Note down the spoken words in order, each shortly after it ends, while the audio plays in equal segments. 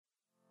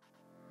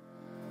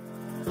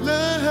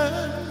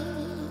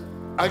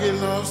I get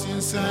lost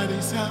inside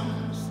his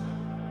house.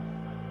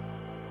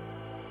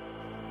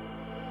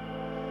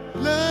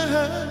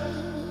 Love,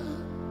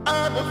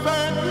 I will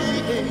find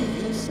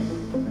peace.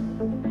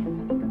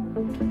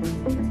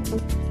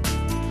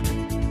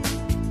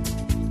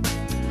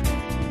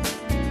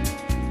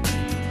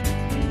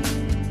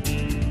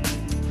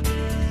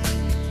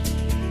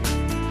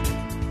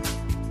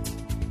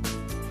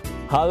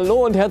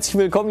 Hallo und herzlich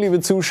willkommen, liebe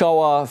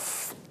Zuschauer.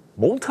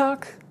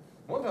 Montag,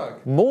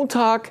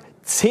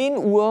 10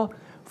 Uhr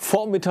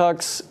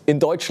vormittags in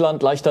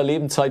Deutschland, leichter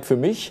Lebenszeit für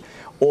mich.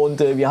 Und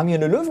wir haben hier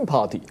eine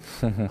Löwenparty,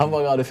 haben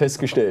wir gerade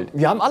festgestellt.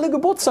 Wir haben alle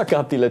Geburtstag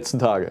gehabt die letzten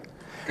Tage.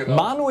 Genau.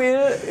 Manuel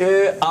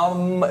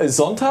am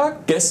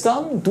Sonntag,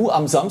 gestern, du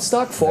am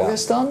Samstag,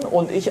 vorgestern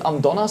und ich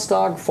am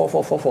Donnerstag,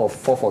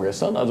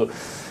 vorgestern. Also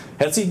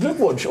herzlichen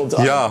Glückwunsch uns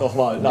allen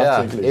nochmal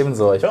nachträglich. Ja,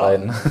 ebenso euch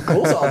beiden.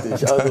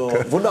 Großartig, also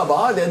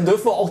wunderbar. Dann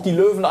dürfen wir auch die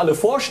Löwen alle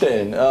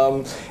vorstellen.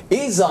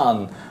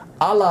 Ehsan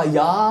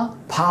Alaya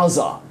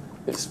Parsa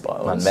ist bei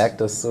uns. Man merkt,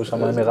 dass du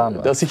schon mal im Iran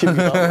warst. Dass ich im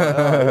Iran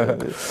war.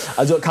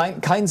 Also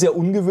kein sehr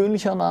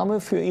ungewöhnlicher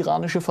Name für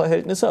iranische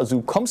Verhältnisse. Also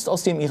du kommst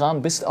aus dem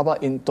Iran, bist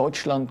aber in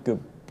Deutschland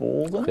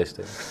geboren.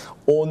 Richtig.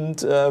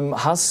 Und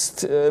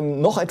hast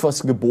noch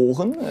etwas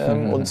geboren,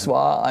 und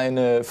zwar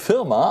eine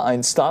Firma,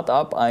 ein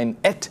Start-up, ein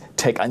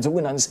EdTech, ein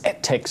sogenanntes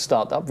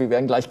EdTech-Startup. Wir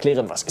werden gleich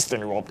klären, was ist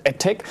denn überhaupt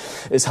EdTech?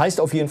 Es heißt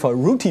auf jeden Fall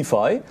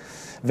Rootify.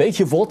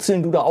 Welche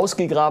Wurzeln du da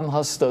ausgegraben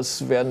hast,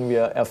 das werden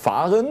wir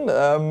erfahren.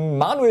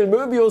 Manuel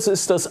Möbius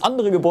ist das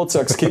andere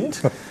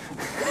Geburtstagskind.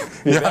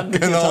 Wir werden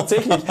mit dir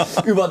tatsächlich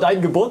über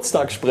deinen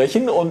Geburtstag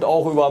sprechen und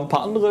auch über ein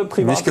paar andere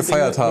private Wie ich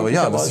gefeiert Dinge, habe.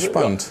 Ja, das ist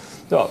spannend.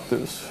 Ja,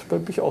 da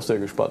bin ich auch sehr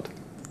gespannt.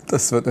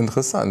 Das wird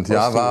interessant.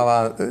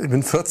 Ja, ich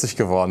bin 40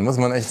 geworden, muss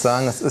man echt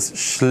sagen. Das ist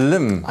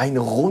schlimm. Ein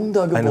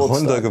runder Geburtstag. Ein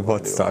runder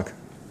Geburtstag.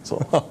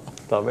 So.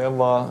 Da werden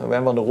wir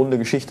eine runde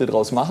Geschichte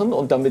draus machen.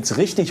 Und damit es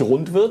richtig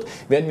rund wird,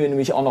 werden wir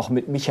nämlich auch noch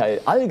mit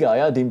Michael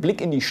Allgeier den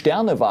Blick in die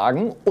Sterne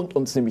wagen und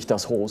uns nämlich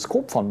das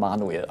Horoskop von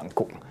Manuel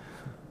angucken.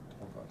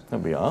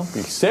 Ja,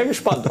 bin ich sehr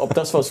gespannt, ob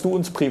das, was du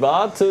uns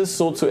Privates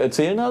so zu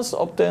erzählen hast,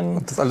 ob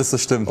das alles so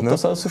stimmt.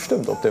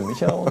 Ob der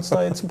Michael uns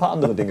da jetzt ein paar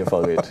andere Dinge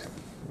verrät.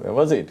 Werden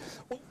wir sehen.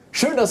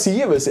 Schön, dass du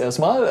hier bist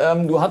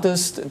erstmal. Du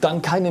hattest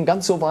dann keinen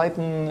ganz so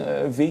weiten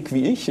Weg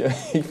wie ich.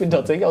 Ich bin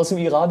tatsächlich aus dem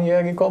Iran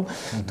hierher gekommen.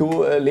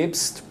 Du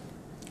lebst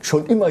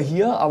schon immer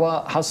hier,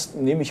 aber hast,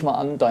 nehme ich mal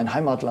an, dein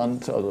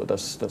Heimatland, also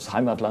das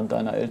Heimatland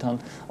deiner Eltern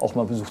auch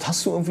mal besucht.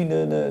 Hast du irgendwie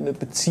eine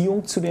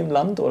Beziehung zu dem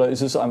Land oder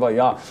ist es einfach,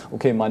 ja,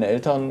 okay, meine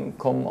Eltern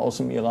kommen aus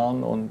dem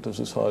Iran und das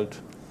ist halt,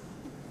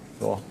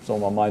 ja,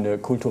 sagen wir mal, meine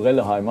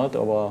kulturelle Heimat,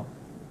 aber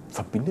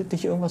verbindet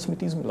dich irgendwas mit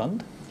diesem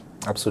Land?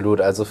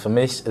 Absolut, also für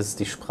mich ist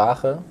die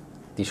Sprache,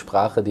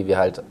 die wir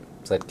halt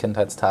seit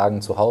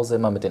Kindheitstagen zu Hause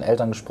immer mit den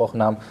Eltern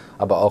gesprochen haben,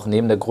 aber auch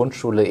neben der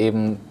Grundschule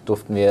eben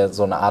durften wir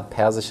so eine Art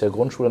persische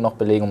Grundschule noch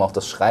belegen, um auch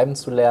das Schreiben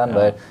zu lernen,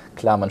 weil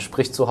klar, man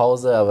spricht zu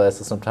Hause, aber es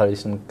ist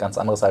natürlich ein ganz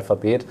anderes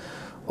Alphabet.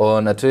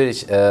 Und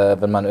natürlich,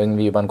 wenn man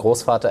irgendwie über einen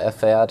Großvater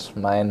erfährt,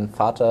 mein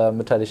Vater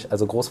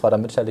Großvater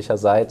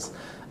mütterlicherseits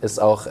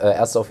ist auch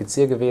erster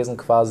Offizier gewesen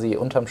quasi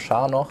unterm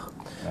Schah noch.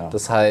 Ja.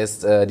 Das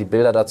heißt, die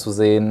Bilder da zu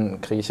sehen,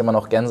 kriege ich immer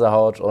noch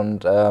Gänsehaut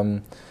und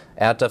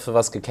er hat dafür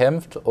was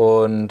gekämpft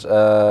und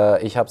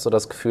ich habe so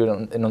das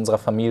Gefühl, in unserer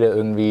Familie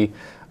irgendwie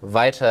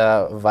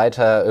weiter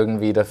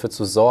irgendwie dafür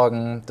zu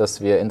sorgen, dass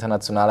wir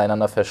international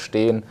einander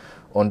verstehen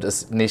und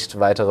es nicht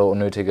weitere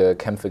unnötige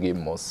Kämpfe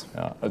geben muss.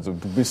 Ja, also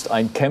du bist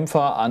ein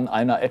Kämpfer an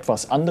einer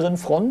etwas anderen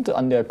Front,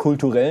 an der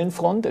kulturellen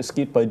Front. Es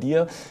geht bei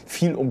dir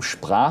viel um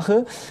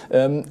Sprache.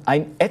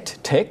 Ein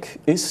EdTech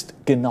ist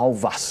genau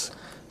was?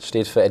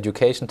 Steht für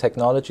Education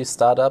Technology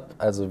Startup.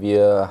 Also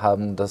wir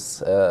haben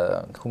das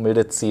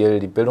humilde Ziel,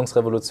 die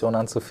Bildungsrevolution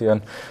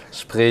anzuführen.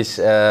 Sprich,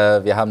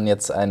 wir haben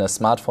jetzt eine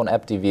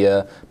Smartphone-App, die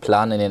wir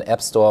planen, in den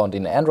App Store und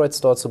in den Android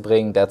Store zu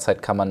bringen.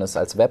 Derzeit kann man es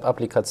als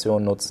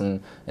Web-Applikation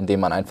nutzen, indem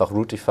man einfach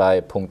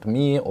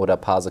rootify.me oder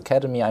Parse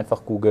Academy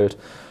einfach googelt.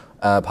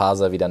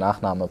 Parse wie der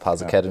Nachname,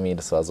 Parse Academy,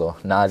 das war so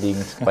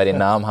naheliegend. Bei den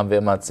Namen haben wir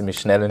immer ziemlich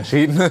schnell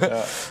entschieden. Ja.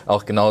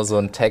 Auch genauso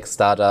ein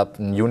Tech-Startup,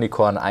 ein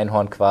Unicorn,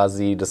 Einhorn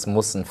quasi, das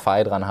muss ein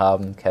Phi dran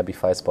haben.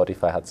 Cabify,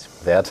 Spotify hat sich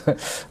bewährt.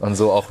 Und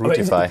so auch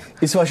Rootify.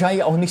 Ist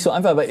wahrscheinlich auch nicht so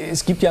einfach, aber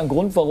es gibt ja einen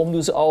Grund, warum du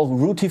es auch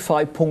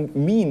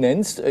rootify.me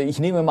nennst. Ich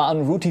nehme mal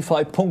an,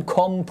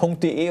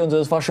 rootify.com.de und so,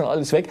 das war schon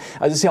alles weg.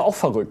 Also ist ja auch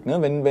verrückt,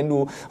 ne? Wenn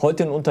du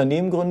heute ein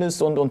Unternehmen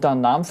gründest und da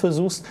einen Namen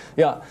versuchst,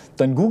 ja,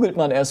 dann googelt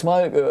man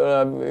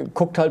erstmal,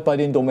 guckt halt bei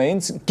den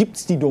Domains, gibt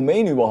es die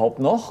Domain überhaupt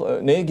noch?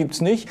 Nee, gibt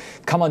es nicht.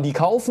 Kann man die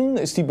kaufen?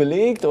 Ist die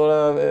belegt?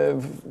 Oder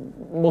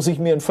muss ich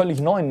mir einen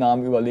völlig neuen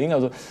Namen überlegen?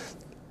 Also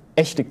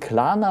echte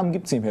Klarnamen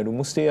gibt es nicht mehr. Du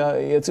musst dir ja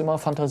jetzt immer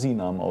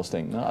Fantasienamen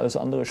ausdenken. Ne? Alles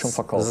andere ist schon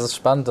verkauft. Es ist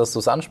spannend, dass du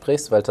es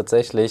ansprichst, weil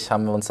tatsächlich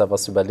haben wir uns da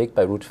was überlegt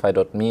bei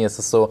Rootify.me. Es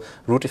ist so,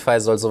 Rootify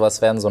soll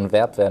sowas werden, so ein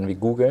Verb werden wie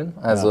googeln.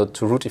 Also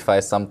to rootify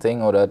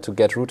something oder to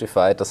get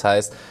rootified. Das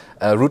heißt,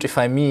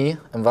 Rootify Me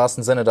im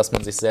wahrsten Sinne, dass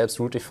man sich selbst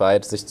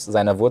rootified, sich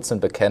seiner Wurzeln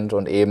bekennt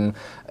und eben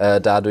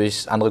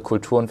dadurch andere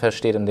Kulturen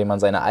versteht, indem man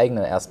seine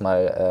eigene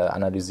erstmal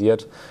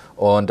analysiert.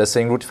 Und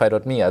deswegen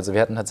Rootify.me. Also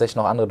wir hatten tatsächlich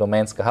noch andere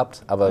Domains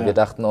gehabt, aber wir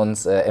dachten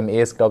uns,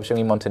 ME ist glaube ich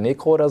irgendwie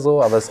Montenegro oder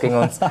so, aber es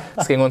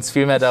ging uns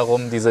vielmehr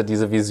darum,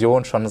 diese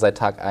Vision schon seit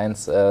Tag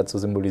 1 zu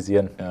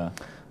symbolisieren. Ja.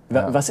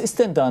 Was ist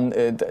denn dann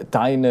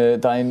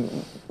dein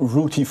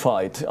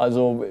Rootified?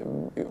 Also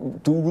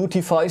du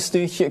rootifyst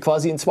dich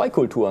quasi in zwei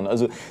Kulturen.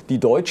 Also die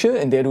deutsche,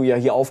 in der du ja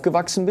hier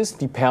aufgewachsen bist,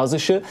 die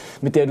persische,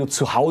 mit der du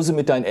zu Hause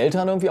mit deinen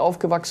Eltern irgendwie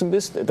aufgewachsen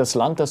bist, das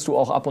Land, das du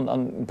auch ab und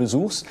an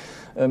besuchst.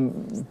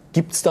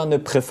 Gibt es da eine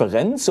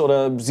Präferenz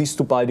oder siehst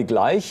du beide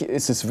gleich?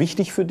 Ist es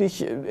wichtig für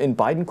dich, in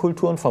beiden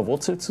Kulturen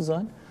verwurzelt zu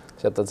sein?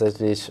 Ich habe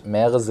tatsächlich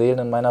mehrere Seelen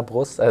in meiner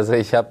Brust. Also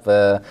ich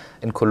habe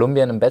in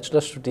Kolumbien im Bachelor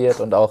studiert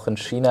und auch in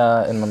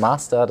China im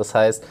Master. Das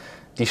heißt,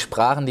 die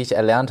Sprachen, die ich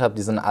erlernt habe,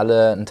 die sind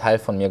alle ein Teil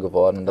von mir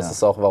geworden. Und das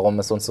ist auch, warum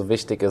es uns so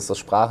wichtig ist, das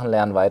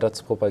Sprachenlernen weiter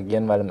zu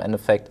propagieren, weil im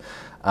Endeffekt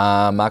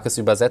mag es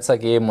Übersetzer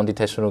geben und die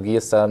Technologie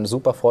ist dann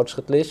super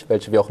fortschrittlich,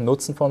 welche wir auch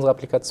nutzen für unsere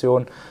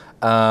Applikation.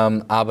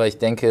 Aber ich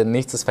denke,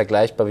 nichts ist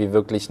vergleichbar, wie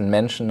wirklich einen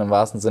Menschen im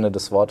wahrsten Sinne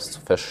des Wortes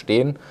zu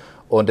verstehen.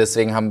 Und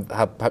deswegen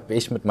hab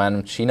ich mit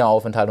meinem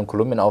China-Aufenthalt und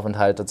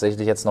Kolumbien-Aufenthalt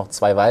tatsächlich jetzt noch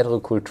 2 weitere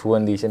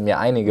Kulturen, die ich in mir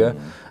einige,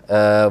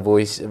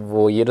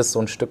 wo jedes so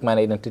ein Stück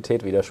meiner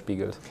Identität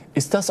widerspiegelt.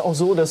 Ist das auch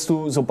so, dass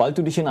du, sobald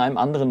du dich in einem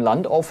anderen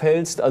Land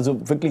aufhältst,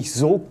 also wirklich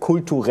so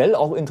kulturell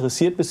auch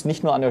interessiert bist,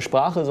 nicht nur an der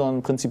Sprache,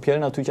 sondern prinzipiell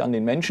natürlich an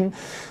den Menschen?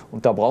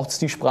 Und da braucht es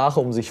die Sprache,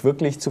 um sich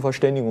wirklich zu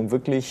verständigen, um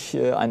wirklich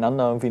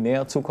einander irgendwie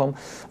näher zu kommen.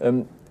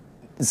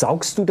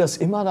 Saugst du das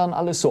immer dann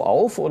alles so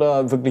auf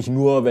oder wirklich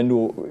nur, wenn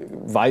du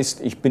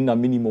weißt, ich bin da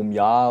Minimum ein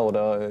Jahr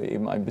oder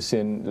eben ein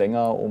bisschen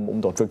länger,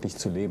 um dort wirklich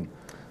zu leben?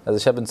 Also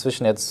ich habe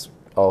inzwischen jetzt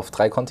auf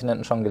 3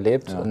 Kontinenten schon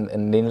gelebt. Ja.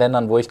 In den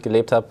Ländern, wo ich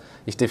gelebt habe,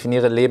 ich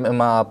definiere Leben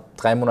immer ab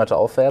 3 Monate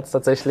aufwärts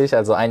tatsächlich.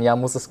 Also ein Jahr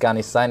muss es gar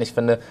nicht sein. Ich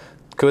finde,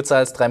 kürzer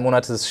als 3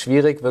 Monate ist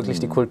schwierig, wirklich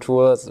die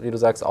Kultur, wie du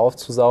sagst,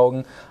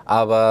 aufzusaugen.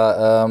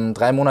 Aber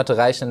 3 Monate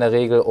reichen in der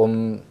Regel,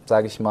 um,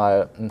 sage ich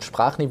mal, ein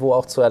Sprachniveau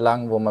auch zu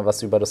erlangen, wo man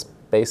was über das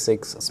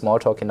Basics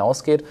Smalltalk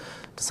hinausgeht.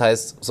 Das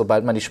heißt,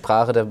 sobald man die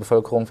Sprache der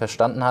Bevölkerung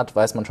verstanden hat,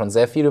 weiß man schon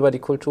sehr viel über die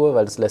Kultur,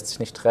 weil das lässt sich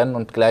nicht trennen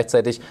und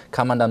gleichzeitig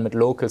kann man dann mit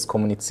Locals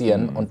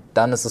kommunizieren und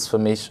dann ist es für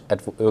mich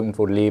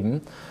irgendwo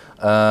Leben.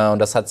 Und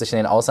das hat sich in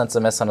den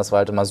Auslandssemestern, das war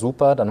halt immer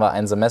super, dann war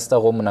ein Semester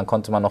rum und dann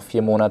konnte man noch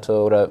 4 Monate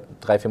oder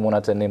 3-4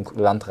 Monate in dem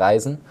Land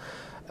reisen.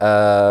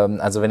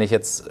 Also wenn ich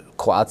jetzt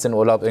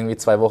Kroatien-Urlaub irgendwie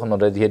 2 Wochen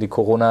oder hier die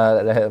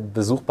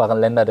Corona-besuchbaren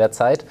Länder der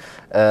Zeit,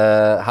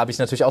 habe ich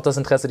natürlich auch das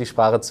Interesse, die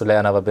Sprache zu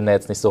lernen, aber bin da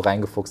jetzt nicht so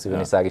reingefuchst, wie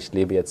wenn ich sage, ich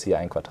lebe jetzt hier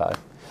ein Quartal.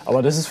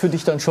 Aber das ist für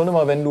dich dann schon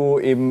immer, wenn du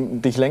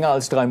eben dich länger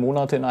als 3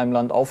 Monate in einem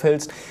Land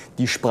aufhältst,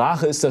 die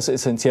Sprache ist das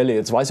Essentielle.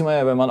 Jetzt weiß man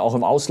ja, wenn man auch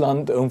im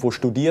Ausland irgendwo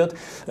studiert,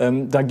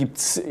 da gibt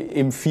es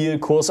eben viel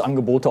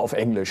Kursangebote auf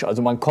Englisch.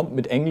 Also man kommt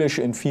mit Englisch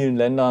in vielen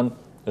Ländern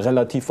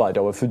relativ weit.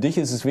 Aber für dich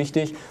ist es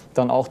wichtig,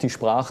 dann auch die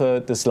Sprache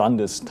des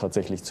Landes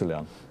tatsächlich zu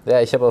lernen. Ja,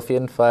 ich habe auf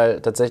jeden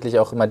Fall tatsächlich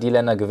auch immer die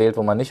Länder gewählt,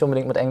 wo man nicht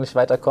unbedingt mit Englisch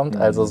weiterkommt.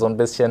 Also so ein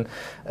bisschen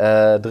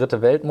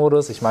dritte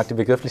Weltmodus. Ich mag die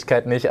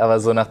Begrifflichkeit nicht, aber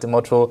so nach dem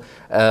Motto,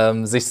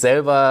 sich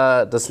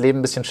selber das Leben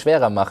ein bisschen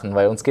schwerer machen,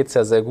 weil uns geht es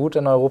ja sehr gut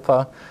in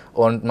Europa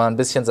und mal ein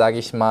bisschen, sage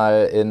ich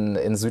mal,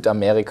 in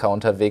Südamerika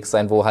unterwegs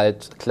sein, wo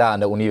halt klar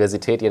an der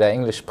Universität jeder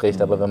Englisch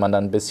spricht, aber wenn man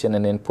dann ein bisschen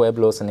in den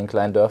Pueblos, in den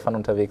kleinen Dörfern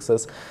unterwegs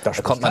ist, da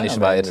kommt man nicht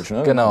weit. Englisch,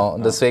 ne? Genau,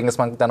 und deswegen ist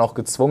man dann auch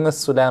gezwungen,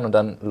 es zu lernen und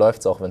dann läuft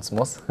es auch, wenn es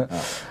muss. Ja.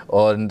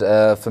 Und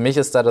für mich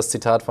ist da das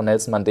Zitat von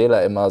Nelson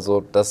Mandela immer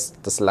so, das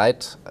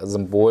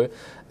Leitsymbol.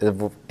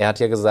 Er hat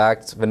ja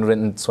gesagt, wenn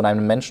du zu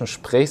einem Menschen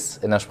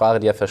sprichst, in der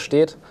Sprache, die er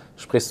versteht,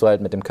 sprichst du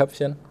halt mit dem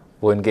Köpfchen.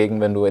 Wohingegen,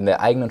 wenn du in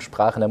der eigenen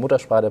Sprache, in der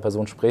Muttersprache der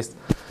Person sprichst,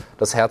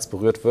 das Herz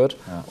berührt wird.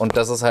 Ja. Und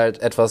das ist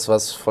halt etwas,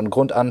 was von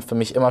Grund an für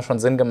mich immer schon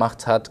Sinn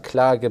gemacht hat.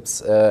 Klar gibt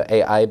es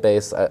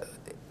AI-based,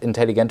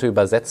 intelligente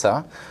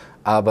Übersetzer,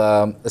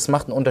 aber es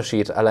macht einen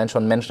Unterschied, allein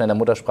schon Menschen in der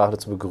Muttersprache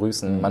zu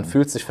begrüßen. Man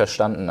fühlt sich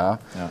verstandener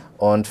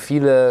und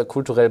viele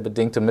kulturell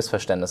bedingte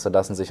Missverständnisse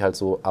lassen sich halt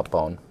so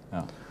abbauen.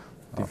 Ja.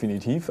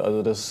 Definitiv,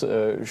 also das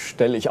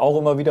stelle ich auch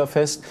immer wieder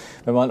fest.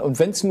 Und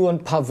wenn es nur ein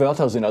paar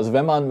Wörter sind, also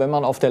wenn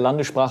man auf der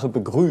Landessprache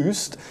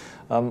begrüßt,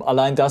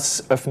 allein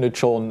das öffnet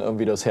schon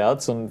irgendwie das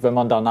Herz. Und wenn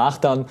man danach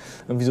dann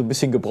irgendwie so ein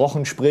bisschen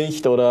gebrochen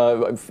spricht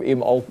oder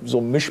eben auch so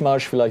ein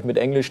Mischmasch vielleicht mit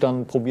Englisch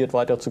dann probiert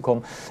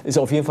weiterzukommen, ist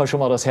auf jeden Fall schon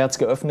mal das Herz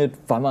geöffnet,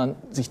 weil man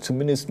sich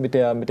zumindest mit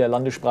der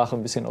Landessprache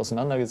ein bisschen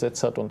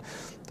auseinandergesetzt hat. Und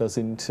da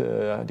sind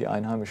die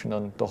Einheimischen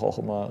dann doch auch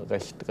immer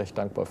recht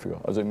dankbar für.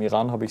 Also im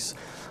Iran habe ich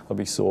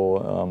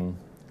so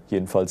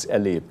jedenfalls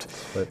erlebt.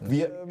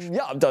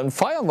 Dann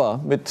feiern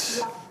wir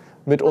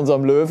mit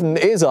unserem Löwen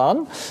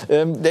Esan.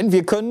 Denn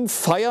wir können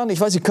feiern,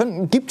 ich weiß nicht,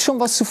 gibt es schon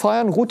was zu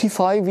feiern?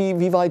 Rootify,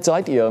 wie weit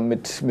seid ihr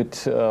mit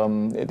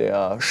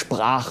der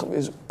Sprache?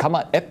 Kann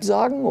man App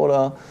sagen?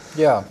 Oder?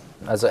 Ja,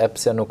 Also App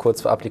ist ja nur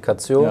kurz für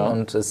Applikation Ja.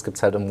 und es gibt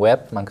es halt im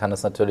Web. Man kann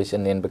es natürlich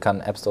in den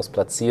bekannten App Stores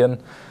platzieren.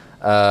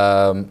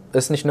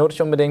 Ist nicht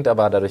nötig unbedingt,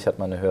 aber dadurch hat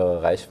man eine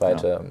höhere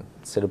Reichweite. Ja.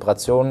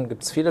 Zelebrationen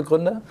gibt es viele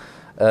Gründe.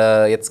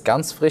 Jetzt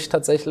ganz frisch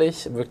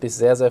tatsächlich, wirklich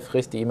sehr, sehr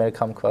frisch. Die E-Mail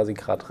kam quasi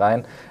gerade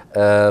rein.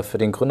 Für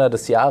den Gründer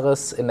des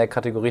Jahres in der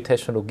Kategorie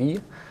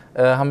Technologie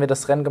haben wir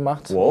das Rennen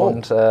gemacht Wow.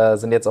 und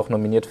sind jetzt auch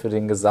nominiert für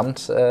den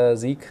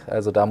Gesamtsieg.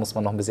 Also da muss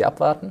man noch ein bisschen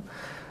abwarten.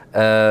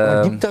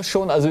 Gibt das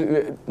schon, also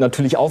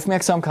natürlich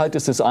Aufmerksamkeit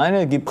ist das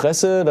eine, gibt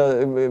Presse, da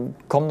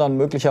kommen dann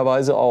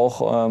möglicherweise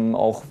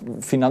auch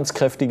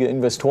finanzkräftige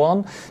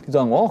Investoren, die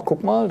sagen, oh,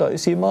 guck mal, da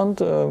ist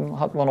jemand,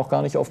 hatten wir noch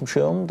gar nicht auf dem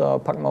Schirm, da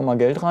packen wir mal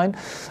Geld rein.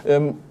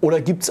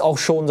 Oder gibt es auch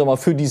schon, sag mal,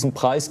 für diesen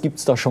Preis, gibt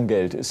es da schon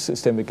Geld?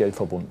 Ist der mit Geld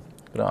verbunden?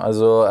 Genau,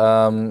 also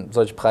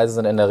solche Preise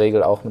sind in der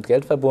Regel auch mit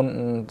Geld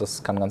verbunden.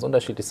 Das kann ganz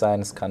unterschiedlich sein.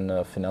 Es kann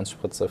eine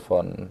Finanzspritze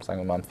von, sagen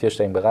wir mal, im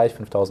vierstelligen Bereich,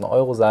 5.000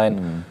 Euro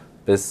sein,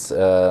 bis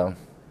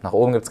nach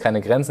oben gibt es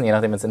keine Grenzen, je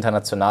nachdem, wenn es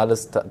international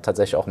ist,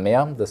 tatsächlich auch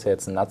mehr. Das ist ja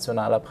jetzt ein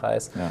nationaler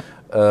Preis.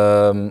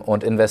 Ja.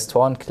 Und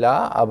Investoren,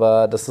 klar,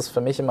 aber das ist für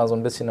mich immer so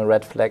ein bisschen eine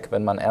Red Flag,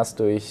 wenn man erst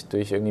durch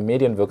irgendwie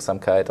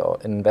Medienwirksamkeit auch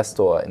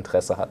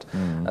Investorinteresse hat.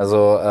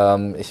 Also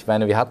ich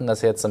meine, wir hatten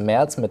das jetzt im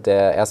März mit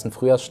der ersten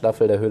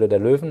Frühjahrsstaffel der Höhle der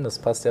Löwen. Das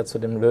passt ja zu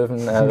dem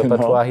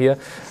Löwen-Repertoire hier.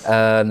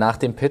 Nach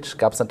dem Pitch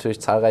gab es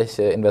natürlich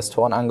zahlreiche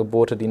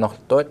Investorenangebote, die noch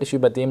deutlich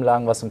über dem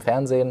lagen, was im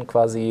Fernsehen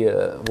quasi,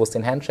 wo es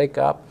den Handshake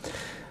gab.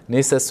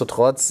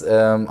 Nichtsdestotrotz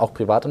auch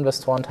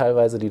Privatinvestoren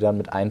teilweise, die dann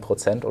mit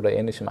 1% oder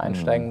Ähnlichem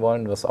einsteigen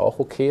wollen, was auch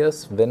okay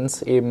ist, wenn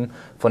es eben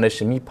von der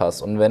Chemie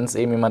passt und wenn es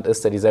eben jemand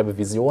ist, der dieselbe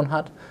Vision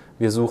hat.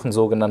 Wir suchen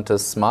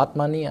sogenanntes Smart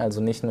Money,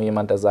 also nicht nur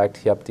jemand, der sagt,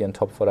 hier habt ihr einen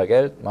Topf voller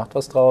Geld, macht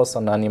was draus,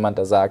 sondern jemand,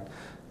 der sagt,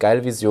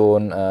 geile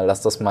Vision,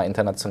 lasst das mal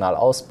international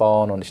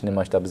ausbauen und ich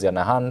nehme euch da ein bisschen an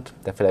der Hand,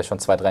 der vielleicht schon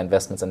 2, 3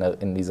 Investments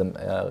in diese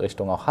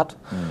Richtung auch hat.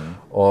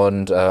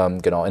 Und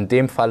genau, in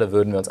dem Falle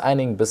würden wir uns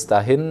einigen. Bis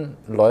dahin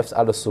läuft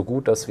alles so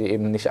gut, dass wir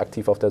eben nicht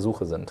aktiv auf der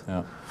Suche sind.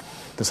 Ja.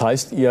 Das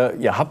heißt,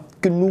 ihr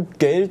habt genug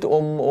Geld,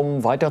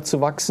 um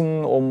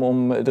weiterzuwachsen,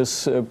 um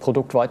das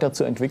Produkt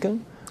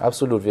weiterzuentwickeln?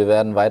 Absolut, wir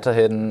werden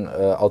weiterhin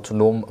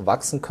autonom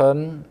wachsen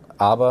können,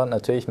 aber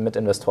natürlich mit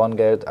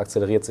Investorengeld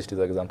akzeleriert sich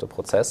dieser gesamte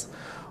Prozess.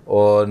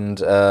 Und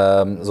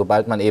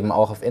sobald man eben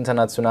auch auf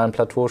internationalen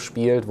Plateaus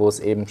spielt, wo es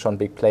eben schon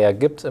Big Player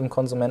gibt im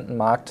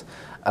Konsumentenmarkt,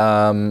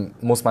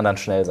 muss man dann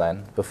schnell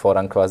sein, bevor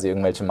dann quasi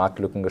irgendwelche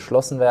Marktlücken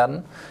geschlossen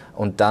werden.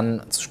 Und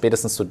dann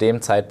spätestens zu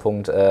dem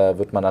Zeitpunkt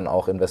wird man dann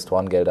auch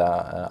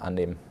Investorengelder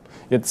annehmen.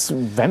 Jetzt,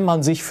 wenn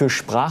man sich für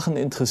Sprachen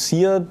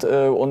interessiert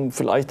und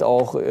vielleicht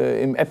auch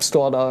im App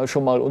Store da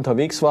schon mal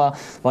unterwegs war,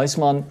 weiß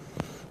man,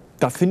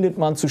 da findet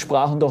man zu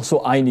Sprachen doch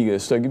so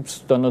einiges. Da gibt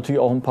es dann natürlich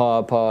auch ein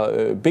paar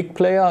Big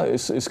Player,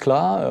 ist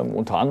klar.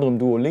 Unter anderem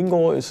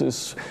Duolingo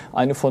ist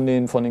eine von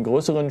den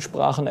größeren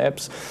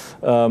Sprachen-Apps.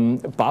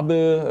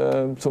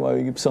 Babbel zum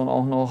Beispiel gibt es dann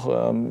auch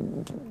noch.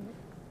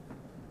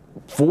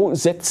 Wo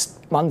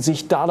setzt man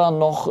sich da dann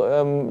noch,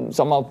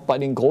 sag mal, bei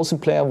den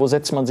großen Playern, wo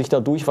setzt man sich da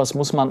durch? Was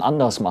muss man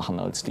anders machen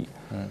als die?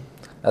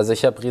 Also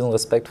ich habe riesen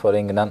Respekt vor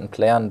den genannten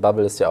Playern.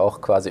 Babbel ist ja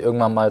auch quasi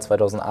irgendwann mal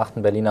 2008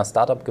 ein Berliner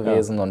Startup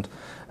gewesen und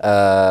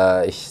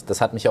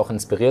das hat mich auch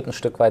inspiriert, ein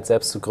Stück weit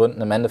selbst zu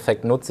gründen. Im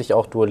Endeffekt nutze ich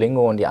auch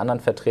Duolingo und die anderen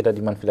Vertreter,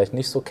 die man vielleicht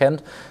nicht so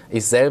kennt.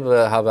 Ich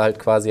selber habe halt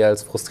quasi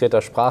als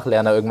frustrierter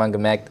Sprachlerner irgendwann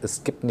gemerkt,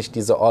 es gibt nicht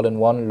diese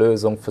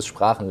All-in-One-Lösung fürs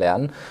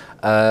Sprachenlernen.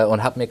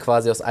 Und habe mir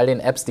quasi aus all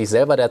den Apps, die ich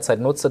selber derzeit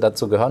nutze,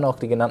 dazu gehören auch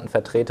die genannten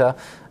Vertreter,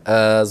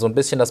 so ein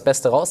bisschen das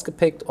Beste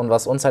rausgepickt. Und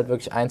was uns halt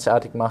wirklich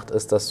einzigartig macht,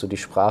 ist, dass du die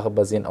Sprache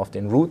basierend auf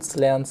den Roots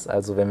lernst.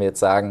 Also wenn wir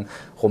jetzt sagen,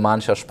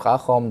 romanischer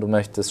Sprachraum, du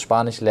möchtest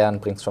Spanisch lernen,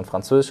 bringst schon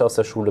Französisch aus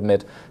der Schule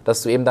mit,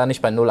 dass du eben da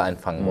nicht bei Null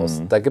einfangen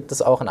musst. Da gibt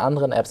es auch in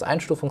anderen Apps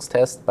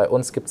Einstufungstests. Bei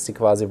uns gibt es die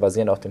quasi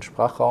basierend auf den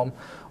Sprachraum.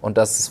 Und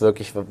das ist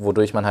wirklich,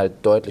 wodurch man halt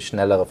deutlich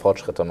schnellere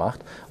Fortschritte macht.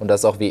 Und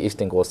das ist auch, wie ich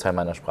den Großteil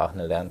meiner Sprachen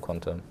lernen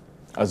konnte.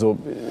 Also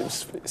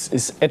es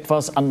ist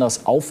etwas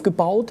anders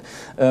aufgebaut,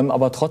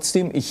 aber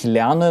trotzdem, ich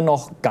lerne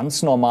noch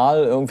ganz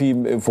normal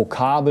irgendwie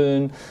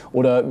Vokabeln,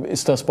 oder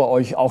ist das bei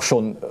euch auch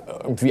schon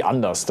irgendwie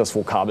anders, das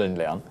Vokabeln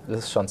lernen? Das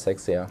ist schon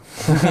sexy, ja.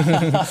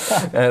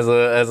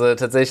 also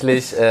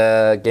tatsächlich,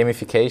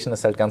 Gamification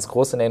ist halt ganz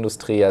groß in der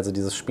Industrie, also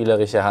dieses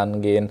spielerische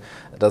Herangehen,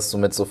 dass du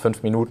mit so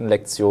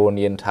 5-Minuten-Lektionen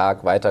jeden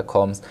Tag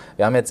weiterkommst.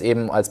 Wir haben jetzt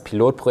eben als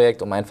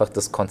Pilotprojekt, um einfach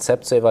das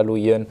Konzept zu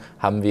evaluieren,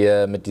 haben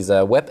wir mit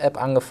dieser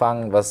Web-App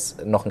angefangen, was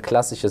noch ein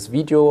klassisches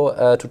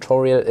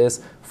Video-Tutorial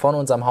ist von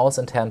unserem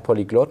hausinternen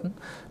Polyglotten.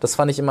 Das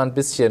fand ich immer ein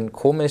bisschen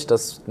komisch,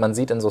 dass man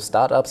sieht, in so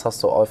Startups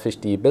hast du häufig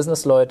die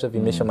Businessleute, wie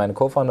mich und meine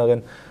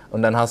Co-Founderin,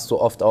 und dann hast du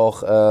oft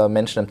auch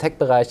Menschen im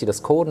Tech-Bereich, die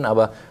das coden,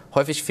 aber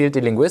häufig fehlt die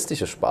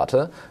linguistische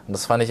Sparte. Und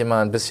das fand ich immer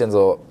ein bisschen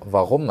so,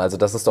 warum? Also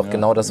das ist doch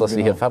genau das, was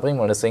wir hier verbringen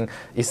wollen. Deswegen,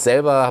 ich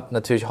selber habe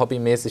natürlich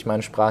hobbymäßig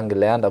meine Sprachen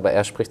gelernt, aber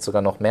er spricht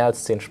sogar noch mehr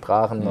als 10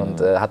 Sprachen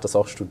und hat das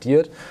auch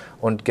studiert.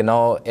 Und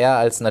genau er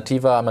als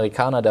nativer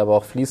Amerikaner, der aber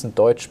auch fließend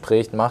Deutsch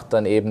spricht, macht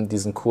dann eben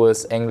diesen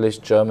Kurs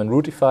English German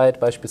Rootified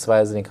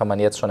beispielsweise, den kann man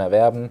jetzt schon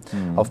erwerben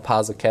auf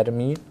Pars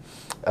Academy.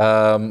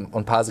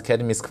 Und Pars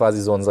Academy ist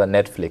quasi so unser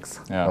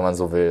Netflix, wenn man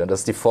so will. Und das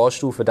ist die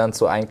Vorstufe dann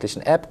zur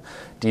eigentlichen App,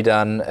 die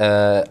dann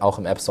auch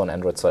im App Store und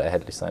Android Store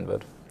erhältlich sein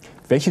wird.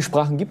 Welche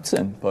Sprachen gibt es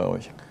denn bei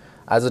euch?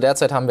 Also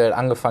derzeit haben wir halt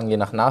angefangen, je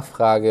nach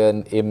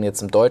Nachfrage, eben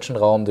jetzt im deutschen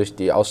Raum, durch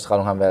die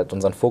Ausstrahlung haben wir halt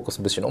unseren Fokus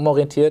ein bisschen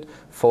umorientiert.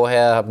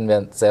 Vorher haben wir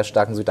einen sehr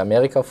starken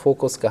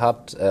Südamerika-Fokus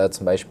gehabt,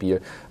 zum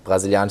Beispiel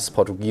brasilianisches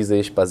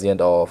Portugiesisch,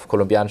 basierend auf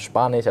kolumbianisch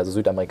Spanisch, also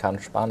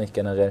südamerikanisch Spanisch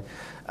generell.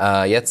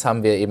 Jetzt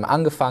haben wir eben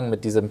angefangen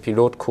mit diesem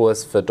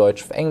Pilotkurs für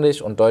Deutsch für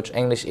Englisch und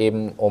Deutsch-Englisch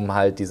eben, um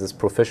halt dieses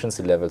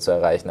Proficiency-Level zu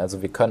erreichen.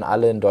 Also wir können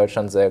alle in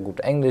Deutschland sehr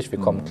gut Englisch, wir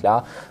kommen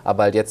klar,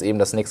 aber halt jetzt eben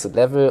das nächste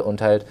Level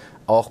und halt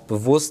auch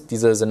bewusst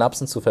diese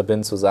Synapsen zu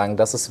verbinden, zu sagen,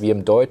 das ist wie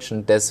im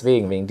Deutschen,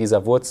 deswegen, wegen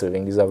dieser Wurzel,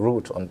 wegen dieser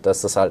Root und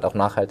dass das halt auch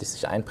nachhaltig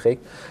sich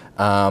einprägt.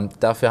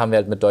 Dafür haben wir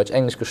halt mit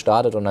Deutsch-Englisch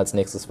gestartet und als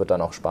nächstes wird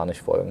dann auch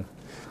Spanisch folgen.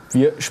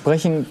 Wir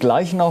sprechen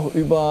gleich noch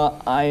über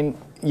ein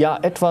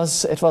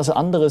etwas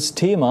anderes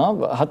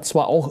Thema, hat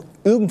zwar auch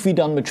irgendwie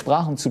dann mit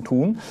Sprachen zu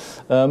tun,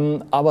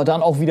 aber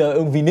dann auch wieder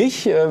irgendwie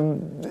nicht.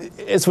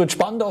 Es wird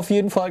spannend auf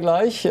jeden Fall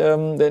gleich,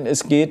 denn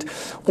es geht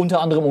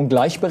unter anderem um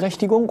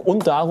Gleichberechtigung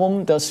und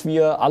darum, dass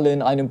wir alle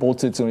in einem Boot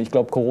sitzen. Und ich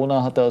glaube,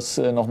 Corona hat das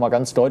nochmal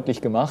ganz deutlich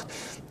gemacht.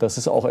 Das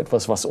ist auch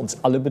etwas, was uns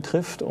alle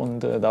betrifft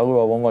und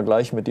darüber wollen wir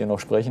gleich mit dir noch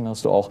sprechen.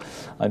 Hast du auch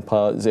ein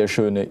paar sehr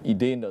schöne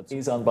Ideen dazu.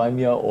 Esan bei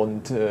mir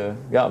und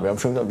wir haben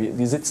schon gesagt,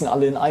 wir sitzen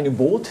alle in einem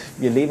Boot.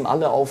 Wir leben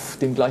alle auf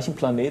dem gleichen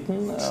Planeten.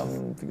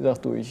 Wie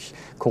gesagt, durch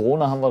Corona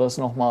haben wir das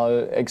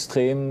nochmal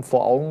extrem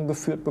vor Augen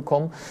geführt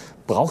bekommen.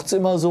 Braucht es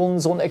immer so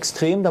ein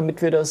Extrem,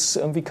 damit wir das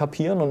irgendwie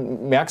kapieren?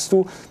 Und merkst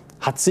du,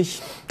 hat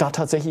sich da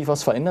tatsächlich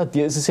was verändert?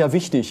 Dir ist es ja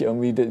wichtig,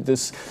 irgendwie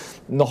das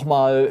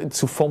nochmal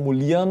zu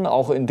formulieren,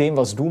 auch in dem,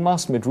 was du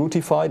machst mit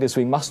Rootify.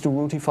 Deswegen machst du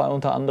Rootify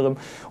unter anderem,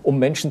 um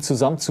Menschen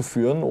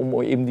zusammenzuführen,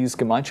 um eben dieses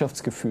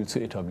Gemeinschaftsgefühl zu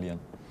etablieren.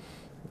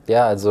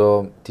 Ja,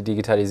 also die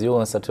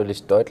Digitalisierung ist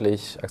natürlich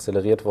deutlich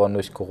akzeleriert worden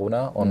durch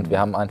Corona und wir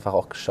haben einfach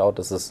auch geschaut,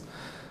 dass es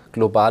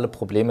globale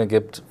Probleme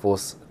gibt, wo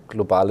es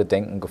globale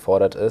Denken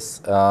gefordert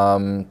ist.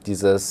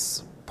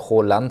 Dieses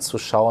pro Land zu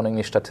schauen,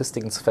 irgendwie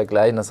Statistiken zu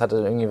vergleichen, das hatte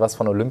irgendwie was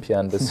von Olympia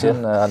ein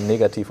bisschen,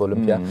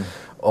 Negativ-Olympia.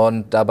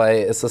 Und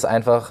dabei ist es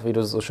einfach, wie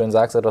du so schön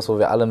sagst, etwas, wo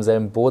wir alle im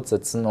selben Boot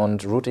sitzen.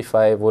 Und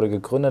Rootify wurde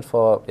gegründet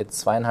vor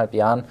jetzt 2,5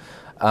 Jahren,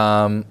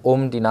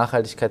 um die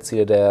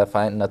Nachhaltigkeitsziele der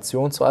Vereinten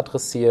Nationen zu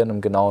adressieren,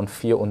 im genauen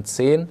 4 und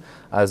 10.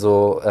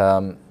 Also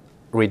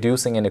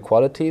Reducing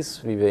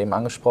Inequalities, wie wir eben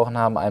angesprochen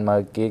haben,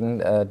 einmal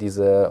gegen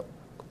diese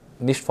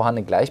nicht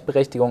vorhandene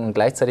Gleichberechtigung und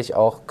gleichzeitig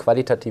auch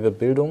qualitative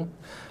Bildung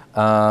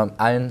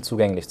allen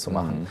zugänglich zu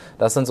machen.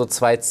 Das sind so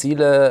 2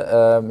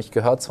 Ziele. Ich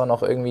gehöre zwar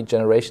noch irgendwie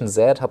Generation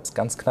Z, habe es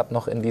ganz knapp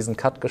noch in diesen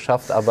Cut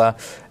geschafft, aber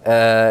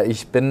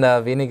ich bin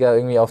da weniger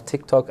irgendwie auf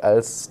TikTok,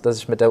 als dass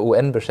ich mit der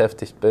UN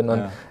beschäftigt bin.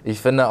 Und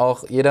ich finde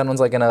auch, jeder in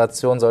unserer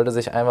Generation sollte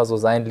sich einfach so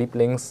seine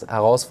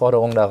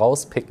Lieblingsherausforderungen da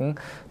rauspicken,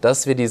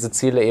 dass wir diese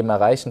Ziele eben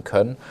erreichen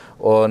können.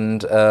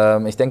 Und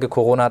ich denke,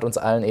 Corona hat uns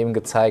allen eben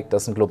gezeigt,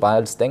 dass ein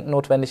globales Denken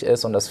notwendig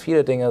ist und dass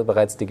viele Dinge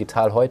bereits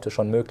digital heute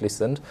schon möglich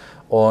sind.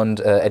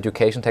 Und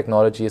Education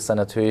Technology ist dann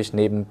natürlich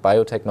neben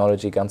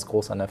Biotechnology ganz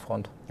groß an der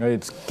Front. Ja,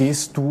 jetzt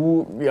gehst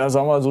du,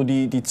 sagen wir so,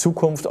 die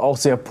Zukunft auch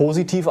sehr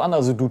positiv an.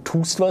 Also du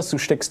tust was, du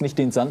steckst nicht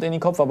den Sand in den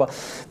Kopf, aber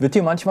wird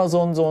dir manchmal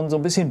so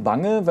ein bisschen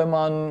bange, wenn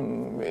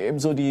man eben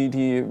so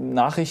die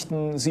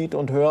Nachrichten sieht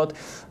und hört,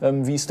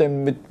 wie es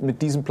denn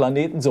mit diesem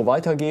Planeten so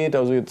weitergeht?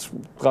 Also jetzt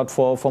gerade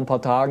vor ein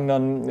paar Tagen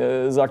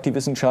dann sagt die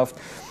Wissenschaft,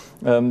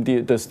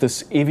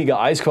 das ewige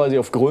Eis quasi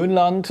auf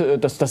Grönland,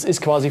 das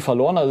ist quasi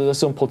verloren. Also das ist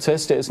so ein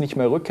Prozess, der ist nicht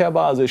mehr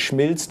rückkehrbar. Also es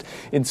schmilzt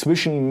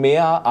inzwischen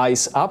mehr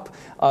Eis ab,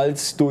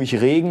 als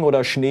durch Regen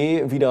oder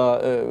Schnee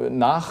wieder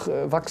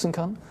nachwachsen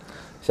kann.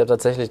 Ich habe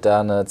tatsächlich da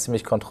eine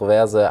ziemlich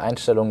kontroverse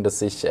Einstellung,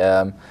 dass ich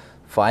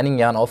vor einigen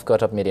Jahren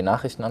aufgehört habe, mir die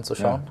Nachrichten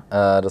anzuschauen.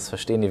 Das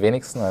verstehen die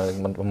wenigsten.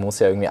 Man muss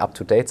ja irgendwie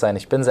up-to-date sein.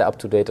 Ich bin sehr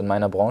up-to-date in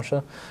meiner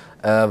Branche.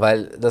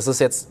 Weil das ist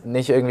jetzt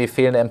nicht irgendwie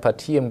fehlende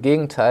Empathie, im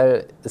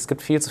Gegenteil, es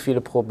gibt viel zu viele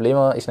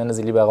Probleme, ich nenne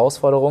sie lieber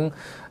Herausforderungen,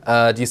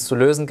 die es zu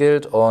lösen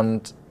gilt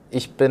und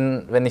ich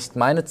bin, wenn ich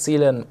meine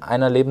Ziele in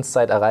einer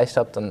Lebenszeit erreicht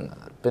habe, dann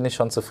bin ich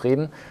schon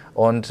zufrieden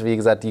und wie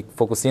gesagt, die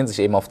fokussieren sich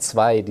eben auf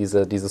 2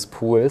 dieses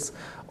Pools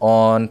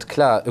und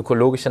klar,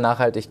 ökologische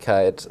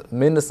Nachhaltigkeit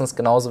mindestens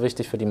genauso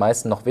wichtig, für die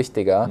meisten noch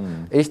wichtiger.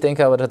 Ich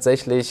denke aber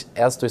tatsächlich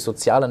erst durch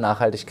soziale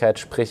Nachhaltigkeit,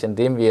 sprich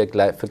indem wir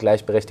für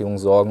Gleichberechtigung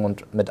sorgen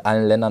und mit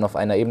allen Ländern auf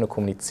einer Ebene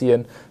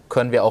kommunizieren,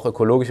 können wir auch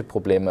ökologische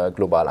Probleme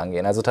global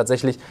angehen. Also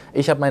tatsächlich,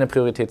 ich habe meine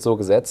Priorität so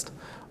gesetzt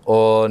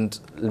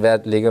und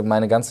lege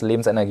meine ganze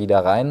Lebensenergie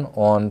da rein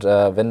und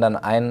wenn dann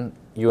ein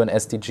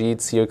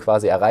UN-SDG-Ziel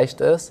quasi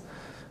erreicht ist,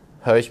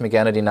 höre ich mir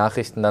gerne die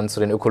Nachrichten dann zu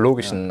den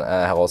ökologischen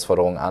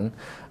Herausforderungen an.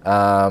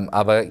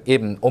 Aber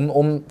eben,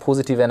 um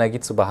positive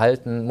Energie zu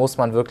behalten, muss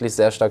man wirklich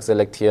sehr stark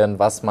selektieren,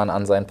 was man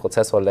an seinen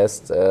Prozessor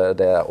lässt,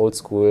 der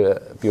oldschool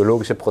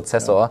biologische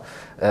Prozessor,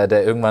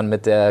 der irgendwann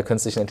mit der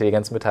künstlichen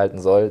Intelligenz mithalten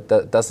soll.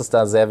 Das ist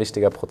da ein sehr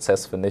wichtiger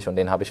Prozess, finde ich, und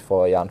den habe ich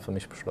vor Jahren für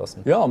mich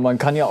beschlossen. Ja, und man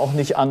kann ja auch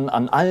nicht an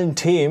allen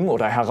Themen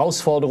oder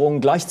Herausforderungen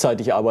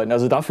gleichzeitig arbeiten.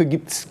 Also dafür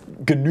gibt es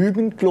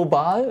genügend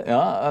global,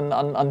 ja,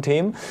 an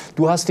Themen.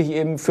 Du hast dich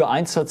eben für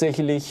eins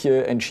tatsächlich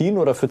entschieden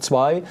oder für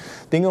zwei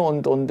Dinge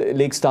und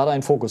legst da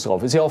deinen Fokus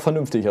drauf. Ist ja auch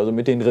vernünftig, also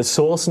mit den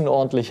Ressourcen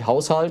ordentlich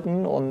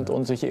haushalten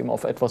und sich eben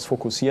auf etwas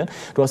fokussieren.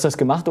 Du hast das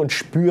gemacht und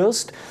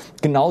spürst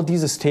genau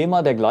dieses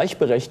Thema der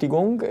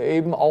Gleichberechtigung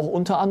eben auch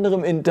unter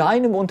anderem in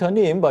deinem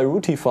Unternehmen bei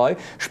Routify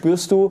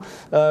spürst du,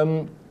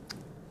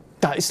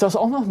 da ist das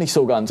auch noch nicht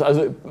so ganz.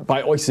 Also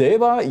bei euch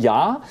selber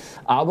ja,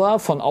 aber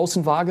von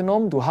außen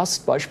wahrgenommen, du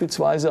hast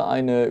beispielsweise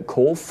eine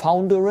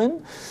Co-Founderin,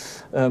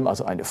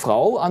 also eine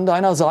Frau an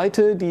deiner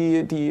Seite,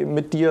 die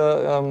mit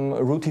dir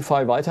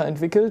Routify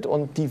weiterentwickelt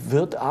und die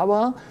wird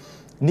aber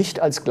nicht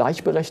als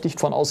gleichberechtigt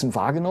von außen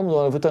wahrgenommen,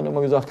 sondern wird dann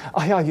immer gesagt,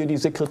 ach ja, hier die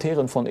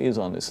Sekretärin von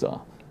Esan ist da.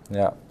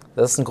 Ja,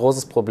 das ist ein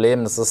großes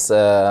Problem. Das ist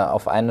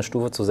auf eine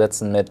Stufe zu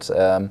setzen mit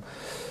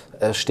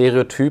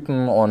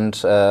Stereotypen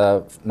und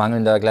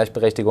mangelnder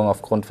Gleichberechtigung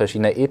aufgrund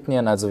verschiedener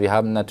Ethnien. Also wir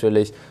haben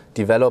natürlich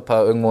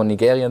Developer irgendwo in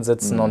Nigerien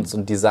sitzen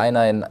und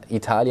Designer in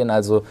Italien,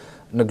 also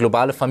eine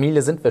globale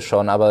Familie sind wir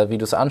schon, aber wie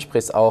du es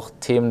ansprichst, auch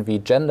Themen wie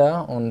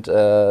Gender und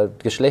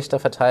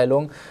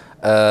Geschlechterverteilung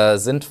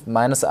sind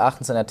meines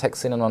Erachtens in der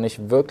Tech-Szene noch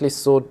nicht wirklich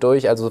so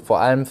durch. Also vor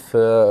allem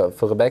für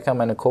Rebecca,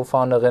 meine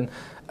Co-Founderin,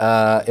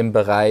 im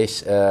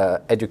Bereich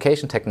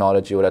Education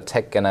Technology oder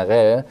Tech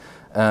generell,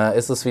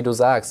 ist es, wie du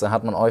sagst, da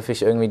hat man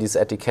häufig irgendwie dieses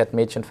Etikett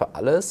Mädchen für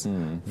alles,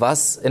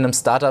 was in einem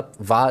Startup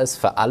war es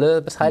für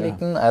alle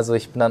Beteiligten. Ja. Also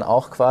ich bin dann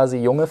auch quasi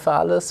Junge für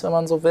alles, wenn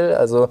man so will.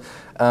 Also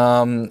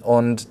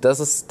und das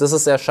ist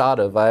sehr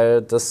schade,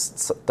 weil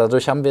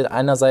dadurch haben wir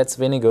einerseits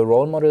wenige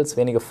Role Models,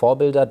 wenige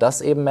Vorbilder,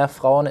 dass eben mehr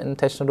Frauen in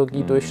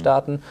Technologie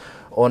durchstarten.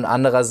 Und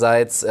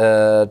andererseits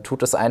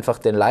tut es einfach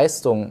den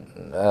Leistungen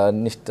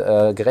nicht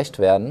gerecht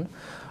werden.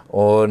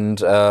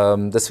 Und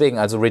deswegen,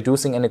 also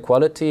Reducing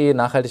Inequality,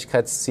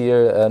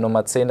 Nachhaltigkeitsziel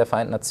Nummer 10 der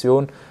Vereinten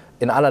Nationen,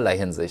 in allerlei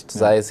Hinsicht,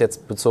 sei es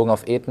jetzt bezogen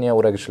auf Ethnie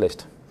oder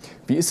Geschlecht.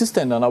 Wie ist es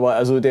denn dann aber,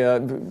 also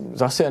du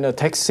sagst ja in der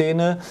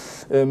Tech-Szene,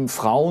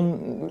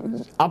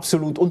 Frauen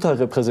absolut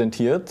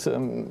unterrepräsentiert.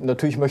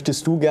 Natürlich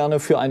möchtest du gerne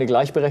für eine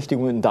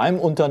Gleichberechtigung in deinem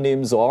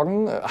Unternehmen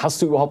sorgen.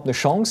 Hast du überhaupt eine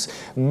Chance,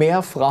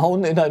 mehr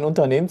Frauen in dein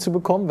Unternehmen zu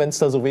bekommen, wenn es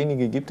da so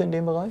wenige gibt in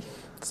dem Bereich?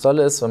 Das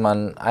Tolle ist, wenn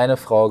man eine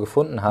Frau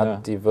gefunden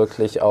hat, die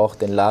wirklich auch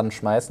den Laden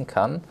schmeißen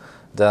kann,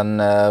 dann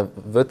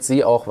wird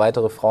sie auch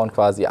weitere Frauen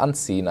quasi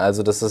anziehen.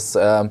 Also das ist,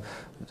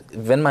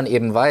 wenn man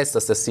eben weiß,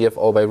 dass der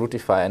CFO bei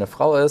Routify eine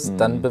Frau ist,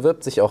 dann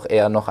bewirbt sich auch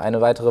eher noch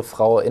eine weitere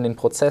Frau in den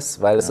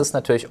Prozess, weil es ist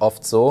natürlich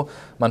oft so,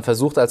 man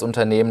versucht als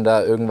Unternehmen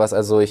da irgendwas,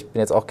 also ich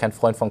bin jetzt auch kein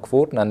Freund von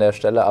Quoten an der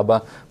Stelle,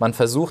 aber man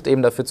versucht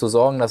eben dafür zu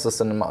sorgen, dass es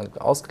in einem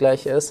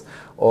Ausgleich ist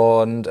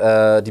und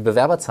die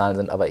Bewerberzahlen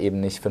sind aber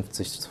eben nicht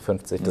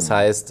 50:50. Das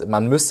heißt,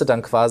 man müsste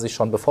dann quasi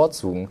schon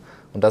bevorzugen.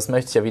 Und das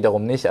möchte ich ja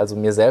wiederum nicht. Also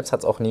mir selbst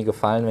hat es auch nie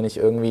gefallen, wenn ich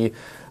irgendwie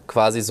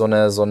quasi so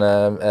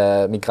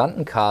eine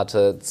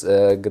Migrantenkarte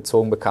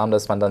gezogen bekam,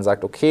 dass man dann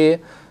sagt, okay,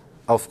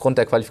 aufgrund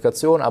der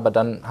Qualifikation, aber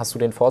dann hast du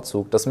den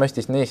Vorzug. Das möchte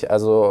ich nicht.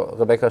 Also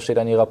Rebecca steht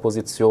an ihrer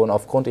Position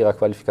aufgrund ihrer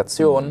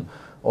Qualifikation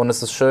und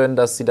es ist schön,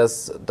 dass sie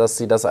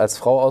das als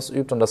Frau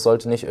ausübt und das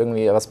sollte nicht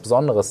irgendwie was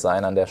Besonderes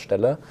sein an der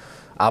Stelle.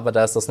 Aber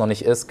da es das noch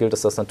nicht ist, gilt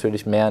es, das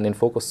natürlich mehr in den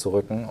Fokus zu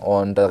rücken.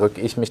 Und da rücke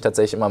ich mich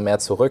tatsächlich immer mehr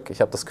zurück. Ich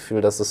habe das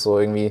Gefühl, dass es so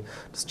irgendwie,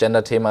 das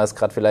Gender-Thema ist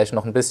gerade vielleicht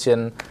noch ein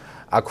bisschen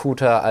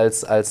akuter,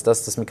 als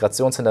das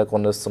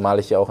Migrationshintergrund ist, zumal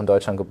ich ja auch in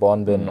Deutschland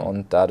geboren bin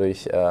und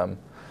dadurch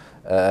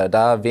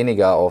da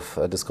weniger auf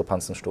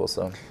Diskrepanzen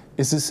stoße.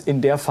 Ist es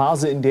in der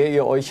Phase, in der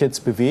ihr euch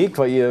jetzt bewegt,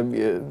 weil ihr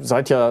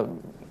seid ja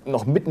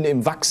noch mitten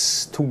im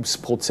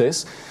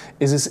Wachstumsprozess,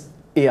 ist es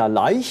eher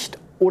leicht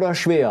oder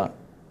schwer,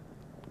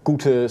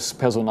 gutes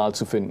Personal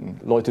zu finden,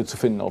 Leute zu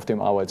finden auf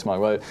dem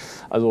Arbeitsmarkt? Weil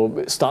also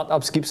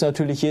Startups gibt es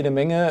natürlich jede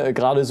Menge,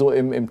 gerade so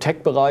im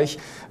Tech-Bereich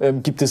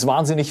gibt es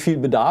wahnsinnig viel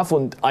Bedarf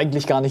und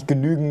eigentlich gar nicht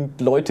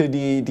genügend Leute,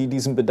 die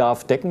diesen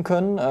Bedarf decken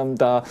können.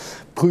 Da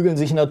prügeln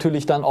sich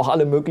natürlich dann auch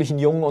alle möglichen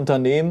jungen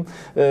Unternehmen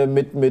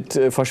mit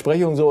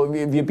Versprechungen, so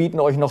wir bieten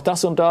euch noch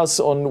das und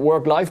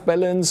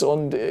Work-Life-Balance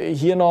und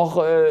hier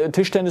noch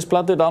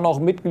Tischtennisplatte, da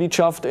noch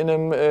Mitgliedschaft in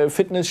einem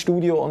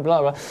Fitnessstudio und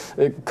bla bla.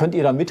 Könnt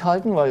ihr da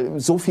mithalten? Weil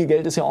so viel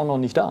Geld ist ja auch noch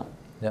nicht da.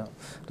 Ja,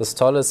 das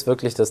Tolle ist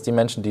wirklich, dass die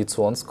Menschen, die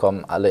zu uns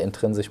kommen, alle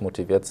intrinsisch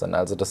motiviert sind.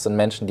 Also das sind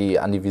Menschen, die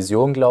an die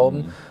Vision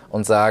glauben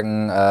und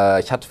sagen,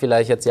 ich hatte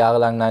vielleicht jetzt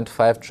jahrelang einen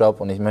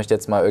 9-to-5-Job und ich möchte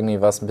jetzt mal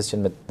irgendwie was ein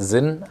bisschen mit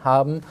Sinn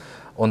haben.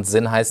 Und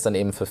Sinn heißt dann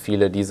eben für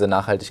viele, diese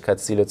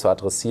Nachhaltigkeitsziele zu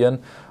adressieren.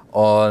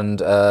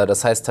 Und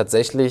das heißt,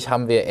 tatsächlich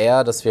haben wir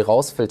eher, dass wir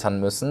rausfiltern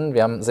müssen.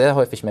 Wir haben sehr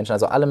häufig Menschen,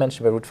 also alle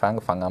Menschen, die bei Routify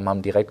angefangen haben,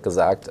 haben direkt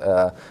gesagt,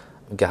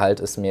 Gehalt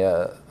ist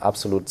mir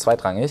absolut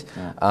zweitrangig.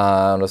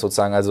 Ja. Das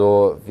sozusagen,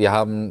 also wir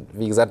haben,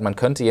 wie gesagt, man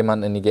könnte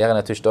jemanden in Nigeria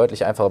natürlich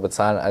deutlich einfacher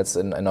bezahlen als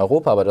in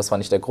Europa, aber das war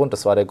nicht der Grund.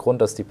 Das war der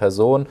Grund, dass die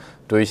Person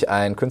durch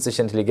ein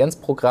künstliche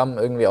Intelligenzprogramm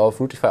irgendwie auf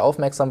Rootify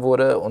aufmerksam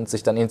wurde und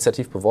sich dann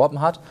initiativ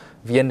beworben hat.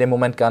 Wir in dem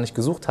Moment gar nicht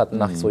gesucht hatten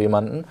nach so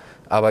jemanden,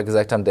 aber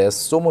gesagt haben, der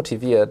ist so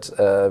motiviert,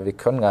 wir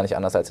können gar nicht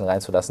anders, als ihn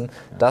reinzulassen.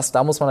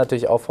 Da muss man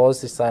natürlich auch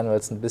vorsichtig sein, weil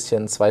es ein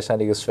bisschen ein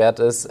zweischneidiges Schwert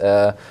ist.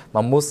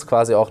 Man muss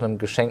quasi auch einem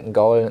geschenkten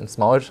Gaul ins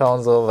Maul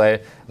schauen, so, weil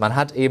man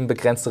hat eben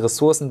begrenzte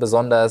Ressourcen,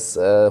 besonders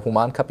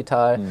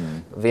Humankapital,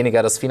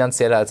 weniger das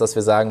Finanzielle, als dass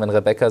wir sagen, wenn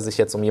Rebecca sich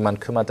jetzt um jemanden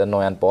kümmert, der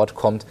neu an Bord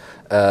kommt,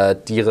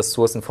 die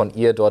Ressourcen von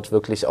ihr dort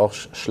wirklich auch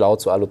schlau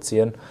zu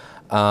allozieren.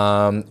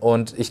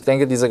 Und ich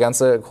denke, diese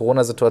ganze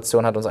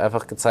Corona-Situation hat uns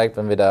einfach gezeigt,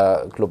 wenn wir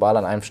da global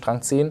an einem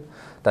Strang ziehen,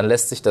 dann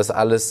lässt sich das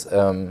alles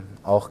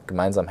auch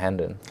gemeinsam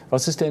handeln.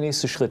 Was ist der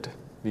nächste Schritt?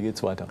 Wie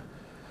geht's weiter?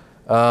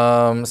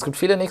 Es gibt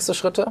viele nächste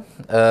Schritte.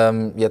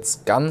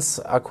 Jetzt ganz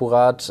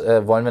akkurat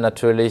wollen wir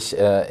natürlich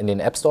in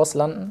den App Stores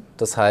landen.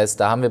 Das heißt,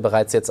 da haben wir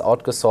bereits jetzt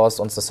outgesourced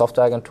uns eine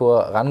Softwareagentur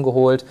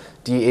rangeholt,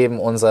 die eben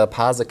unser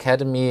Parse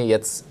Academy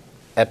jetzt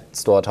App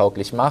Store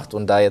tauglich macht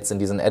und da jetzt in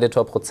diesen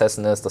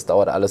Editor-Prozessen ist. Das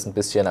dauert alles ein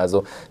bisschen.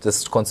 Also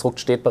das Konstrukt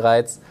steht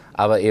bereits,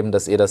 aber eben,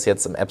 dass ihr das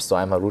jetzt im App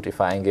Store einmal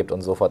Rootify eingebt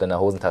und sofort in der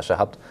Hosentasche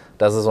habt,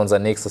 das ist unser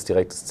nächstes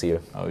direktes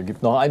Ziel. Aber es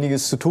gibt noch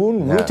einiges zu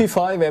tun. Ja.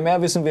 Rootify, wer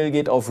mehr wissen will,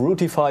 geht auf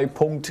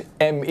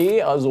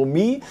rootify.me, also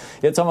me.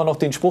 Jetzt haben wir noch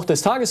den Spruch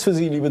des Tages für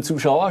Sie, liebe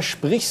Zuschauer.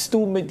 Sprichst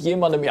du mit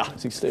jemandem, ja,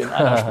 siehst du, in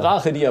einer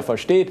Sprache, die er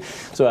versteht,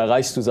 so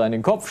erreichst du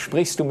seinen Kopf.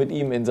 Sprichst du mit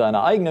ihm in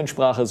seiner eigenen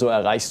Sprache, so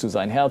erreichst du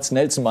sein Herz.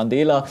 Nelson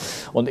Mandela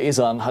und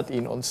Esan hat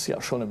ihn uns ja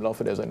schon im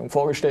Laufe der Sendung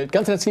vorgestellt.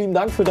 Ganz herzlichen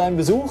Dank für deinen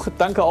Besuch.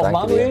 Danke auch,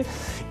 Manuel.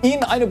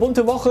 Ihnen eine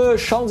bunte Woche.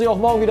 Schauen Sie auch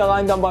morgen wieder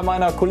rein, dann bei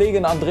meiner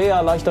Kollegin Andrea.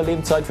 Leichter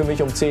Lebenszeit für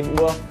mich um 10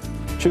 Uhr.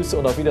 Tschüss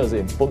und auf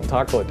Wiedersehen. Bunten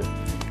Tag heute.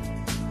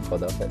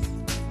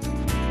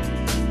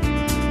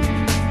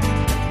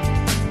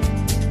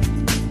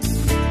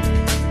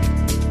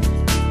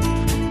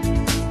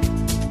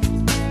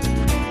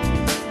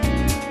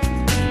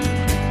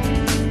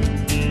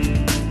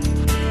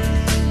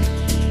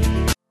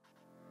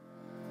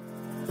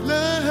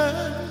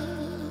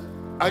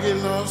 I get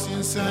lost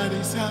inside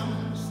his house.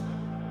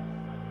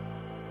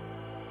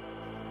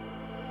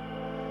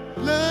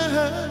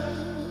 Love,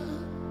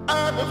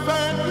 I will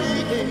find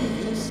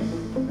peace.